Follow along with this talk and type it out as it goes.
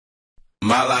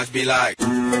My life be like, yeah.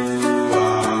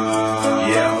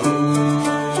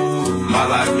 My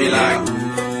life be like,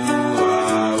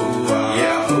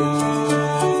 yeah.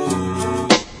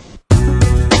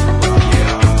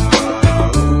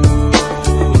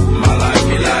 My life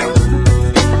be like,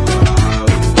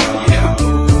 yeah.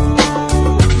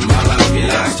 My life be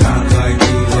like times like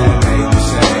these that make me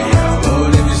say,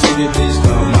 Lord, if you see me, please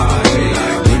come my way.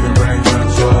 Like leaving brain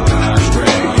control when I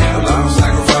stray. Yeah, long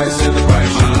sacrifice in the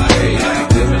price you pay. Like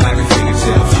living like a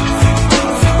fingertip.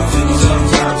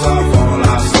 Sometimes I fall,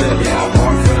 I slip. Yeah, I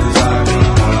walk for the time,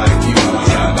 more like you.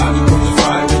 Try not to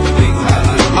crucify with the things I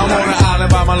do. I'm on an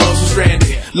island by my lonesome stranded.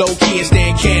 Low key and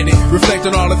staying candid. Reflect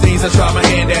on all the things I try my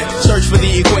hand at. Search for the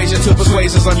equation to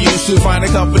persuasions I'm used to.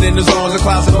 Finding comfort in the zones of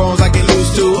clouds and bones I get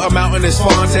loose to. A mountain is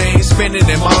Fontaine. Spinning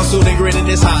in monsoon and grinning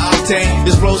this high octane.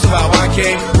 Explosive how I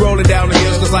came. Rolling down the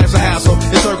hills cause life's a hassle.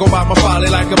 Encircled by my folly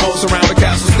like a moat around the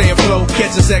castle. Stay afloat.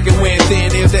 Catch a second wind.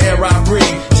 Thin is the air I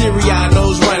breathe. Teary-eyed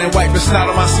nose running. Wipe the snot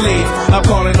on my sleeve. I'm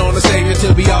calling on the Savior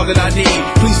to be all that I need.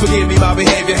 Please forgive me my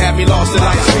behavior. Have me lost in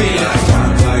light speed.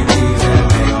 Times like these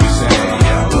that make me say,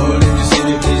 yeah, Lord, if you see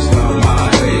me, please come my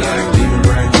way. Like leaving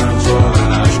brain control when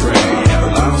I stray.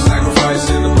 Yeah, long sacrifice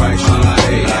in the price you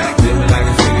pay. Like living like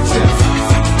a fingertip.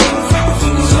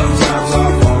 Sometimes I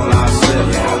fall, I slip.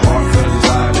 Yeah, I walk for the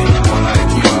time, more like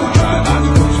you. Try not to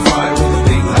crucify with the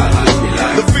things I do.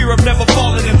 Like the fear of never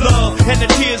falling in love, and the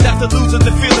tears after losing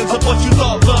the feelings of what you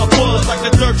thought love was. Like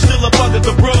the dirt still up under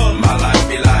the rug. my life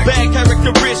be like, Bad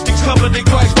characteristics covered in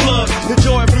Christ's blood. The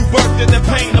joy of new birth and the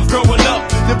pain of growing up.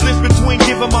 The bliss between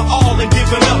giving my all and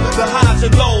giving up. The highs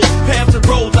and lows, paths and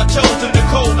roads I chose. In the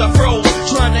cold I froze,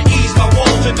 trying to ease my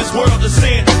woes in this world of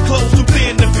sin. Close too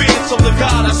thin to fit, so the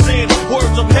God I send.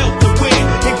 Words of help to win,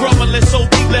 and grumbling so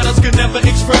deep letters can never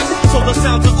express. So the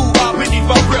sounds of ooh ah beneath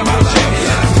my breath.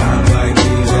 times like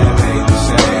these that make me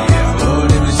say, yeah,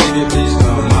 Lord, if you see me, please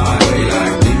come my way.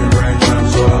 Like leaving brain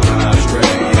control when I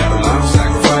stray. Yeah, long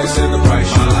sacrifice in the price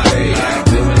you pay. Like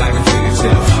living like a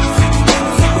fingertip.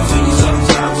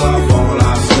 Sometimes I fall,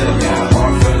 I slip. Yeah, I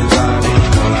walk for the time,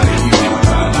 more like you.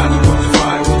 Try not to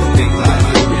crucify with the things I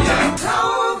do. Like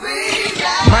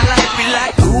My life be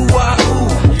like ooh ah ooh,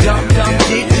 dum dum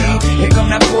ditty. Here come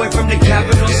that boy from the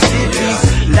capital city.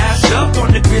 Last up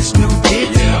on the Chris new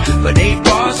ditty, but 8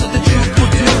 bars of the truth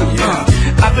will do.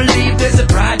 I believe there's a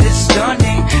bride that's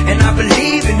stunning, and I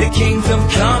believe in the kingdom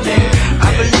coming. I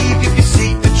believe if you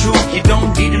seek the truth, you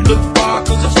don't need to look far,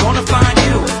 cause it's gonna find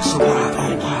you. So why,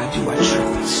 oh why do I trip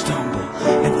and stumble,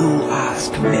 and ooh ah's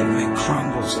commitment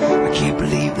crumbles? I can't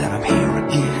believe that I'm here